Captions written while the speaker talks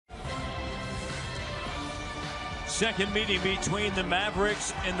Second meeting between the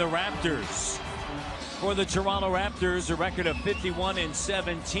Mavericks and the Raptors. For the Toronto Raptors, a record of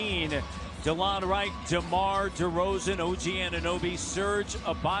 51-17. DeLon Wright, DeMar DeRozan, OG Anunoby, Serge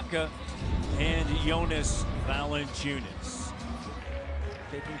Ibaka, and Jonas Valanciunas.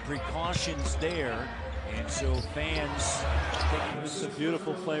 Taking precautions there, and so fans taking this is a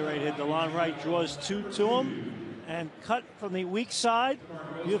beautiful play right here. DeLon Wright draws two to him and cut from the weak side.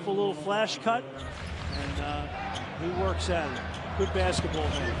 Beautiful little flash cut, and he works at it. Good basketball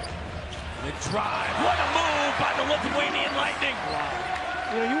man. The drive, what a move by the Lithuanian Lightning. Wow.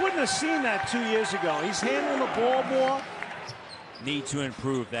 You know, you wouldn't have seen that 2 years ago. He's handling the ball more. Need to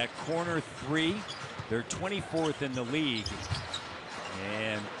improve that corner three. They're 24th in the league.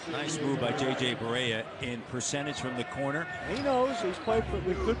 And nice move by J.J. Barea in percentage from the corner. He knows he's played with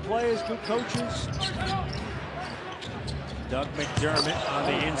good players, good coaches. Doug McDermott on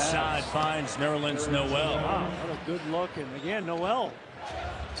the inside finds Nerlens Noel. Wow, what a good look. And again, Noel.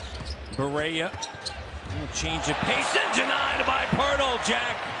 Barea, change of pace and denied by Pirtle.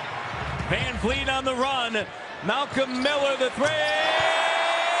 Jack Van Vliet on the run. Malcolm Miller the three.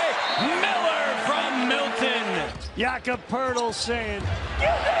 Miller from Milton. Jakob Pirtle saying,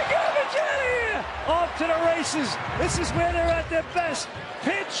 "Get the garbage out of here!" Off to the races. This is where they're at their best.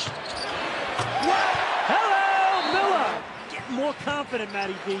 Pitch. Wow. Hello, Miller. Getting more confident,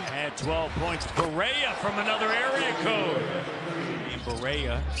 Matty D. Had 12 points. Barea from another area code. And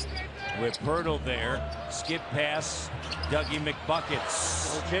Barea with Pirtle there. Skip pass. Dougie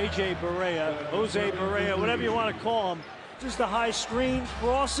McBuckets. Well, J.J. Barea, Jose Barea, whatever you want to call him. Just a high screen,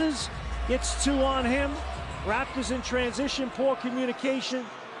 crosses, gets two on him. Raptors in transition, poor communication.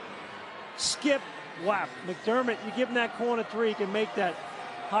 Skip, whap. McDermott, you give him that corner three, he can make that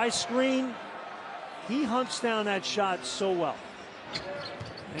high screen. He hunts down that shot so well.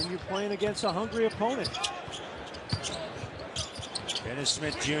 And you're playing against a hungry opponent. Dennis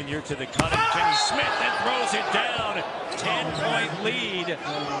Smith Jr. to the cutting Finney Smith and throws it down. 10-point lead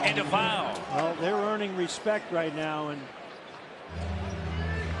and a foul. Well, they're earning respect right now. And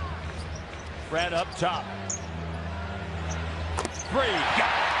Fred up top. Three,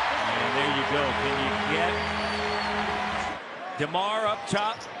 got it. And there you go. Can you get DeMar up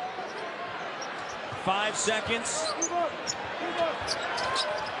top? 5 seconds.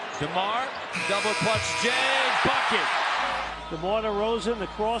 DeMar, double clutch J, bucket. DeMar DeRozan, the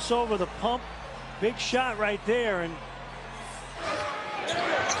crossover, the pump. Big shot right there. And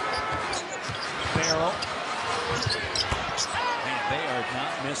Barrel. Man, they are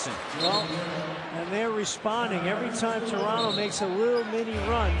not missing. Well, and they're responding every time Toronto makes a little mini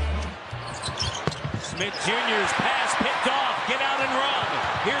run. Smith Jr.'s pass picked off. Get out and run.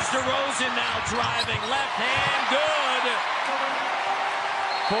 Here's DeRozan now driving. Left hand, good.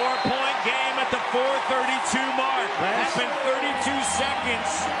 4-point game at the 4:32 mark. Happened 32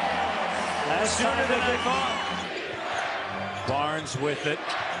 seconds. Sooner than I thought. Barnes with it.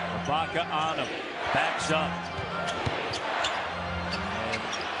 Ibaka on him. Backs up. And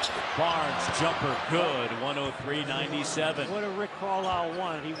Barnes jumper good. 103-97. What did Rick Carlisle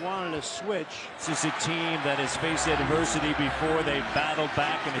want? He wanted a switch. This is a team that has faced adversity before. They battled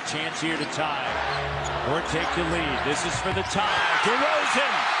back and a chance here to tie or take the lead. This is for the tie.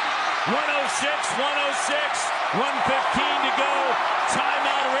 DeRozan, 106, 115 to go.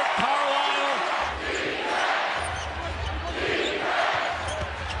 Timeout, Rick Carlisle.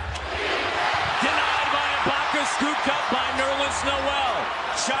 Denied by Ibaka, scooped up by Nerlens Noel.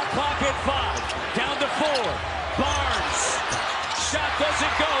 Shot clock at 5, down to 4. Barnes, shot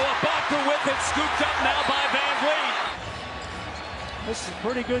doesn't go. Ibaka with it, scooped up now by Van Vliet. This is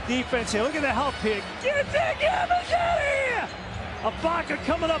pretty good defense here. Look at the help here. Get the garbage out of here! Ibaka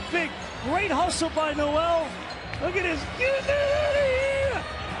coming up big. Great hustle by Noel. Look at this. Get it out of here!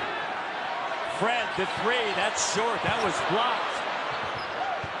 Fred, the three. That's short. That was blocked.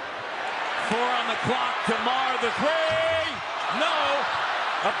 4 on the clock. DeMar, the three. No.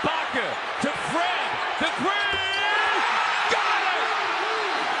 Ibaka to Fred. The three. Got it!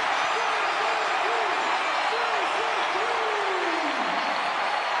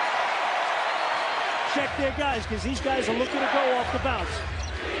 Check their guys, because these guys are looking to go off the bounce.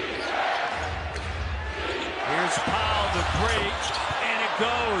 Here's Powell, the three, and it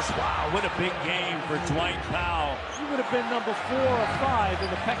goes. Wow, what a big game for Dwight Powell. He would have been number 4 or 5 in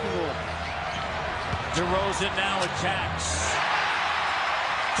the pecking order. DeRozan now attacks.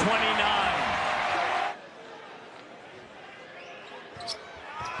 29.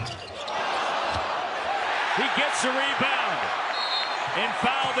 He gets a rebound. And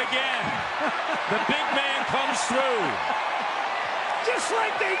fouled again. The big man comes through. Just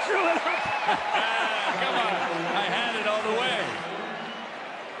like they drew it up. Come on. I had it all the way.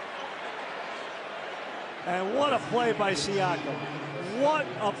 And what a play by Siakam. What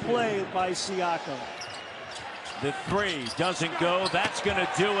a play by Siakam. The three doesn't go. That's going to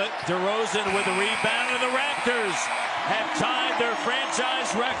do it. DeRozan with a rebound, and the Raptors have tied their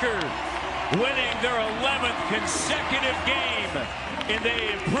franchise record, winning their 11th consecutive game, and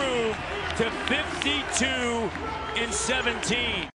they improve to 52-17.